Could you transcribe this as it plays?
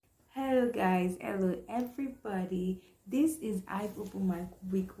guys, hello everybody. This is Hive Open Mic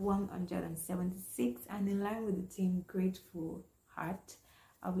week 176, and in line with the theme Grateful Heart,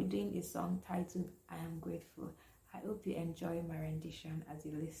 I'll be doing a song titled I Am Grateful. I hope you enjoy my rendition as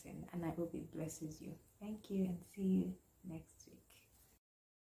you listen, and I hope it blesses you. Thank you, and see you next week.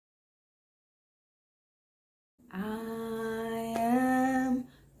 I am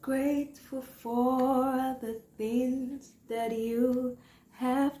grateful for the things that you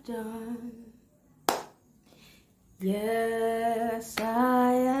have done. Yes,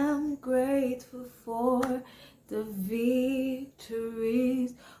 I am grateful for the victories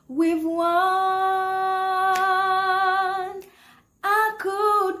we've won. I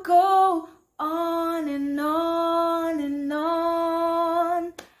could go on and on and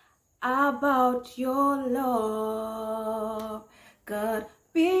on about your love, God,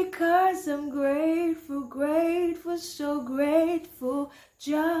 because I'm grateful, grateful, so grateful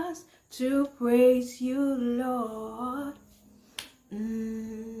just to praise you, Lord.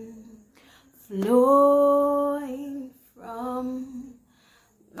 Flowing from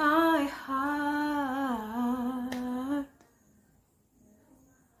my heart,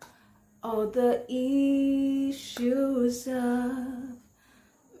 all the issues of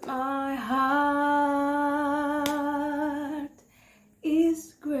my heart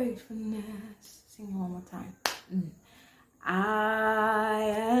is gratefulness. Sing one more time. I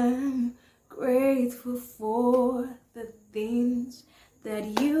am grateful for the things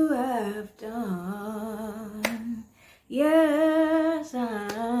that you have done. Yes,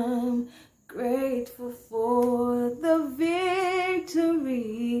 I'm grateful for the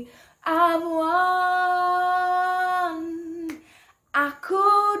victory I've won. I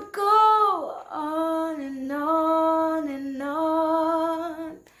could go on and on and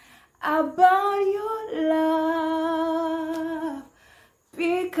on about your love,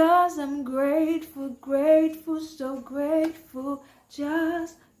 because I'm grateful, grateful, so grateful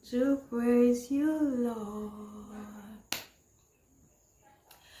just to praise you, Lord.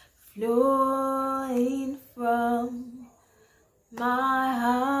 Flowing from my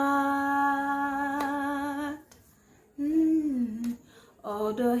heart,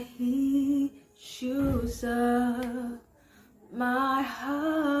 all the issues of my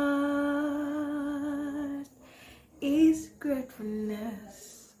heart is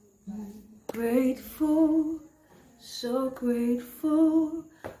gratefulness. Grateful, so grateful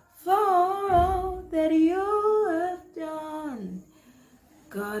for all that you have done.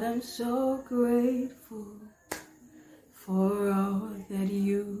 God, I'm so grateful for all that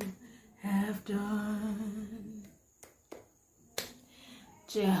you have done.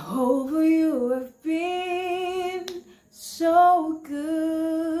 Jehovah, you have been so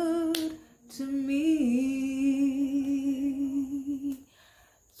good to me.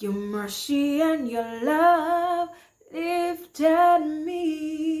 Your mercy and your love lifted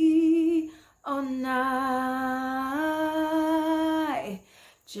me on high.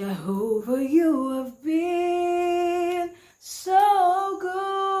 Jehovah, you have been so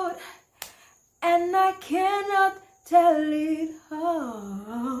good, and I cannot tell it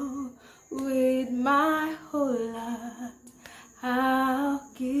all. With my whole heart, I'll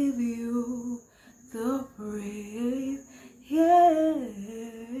give you the praise. Yes,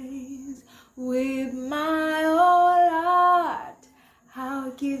 with my whole heart,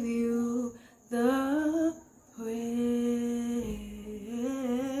 I'll give you the praise.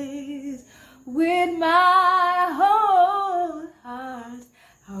 With my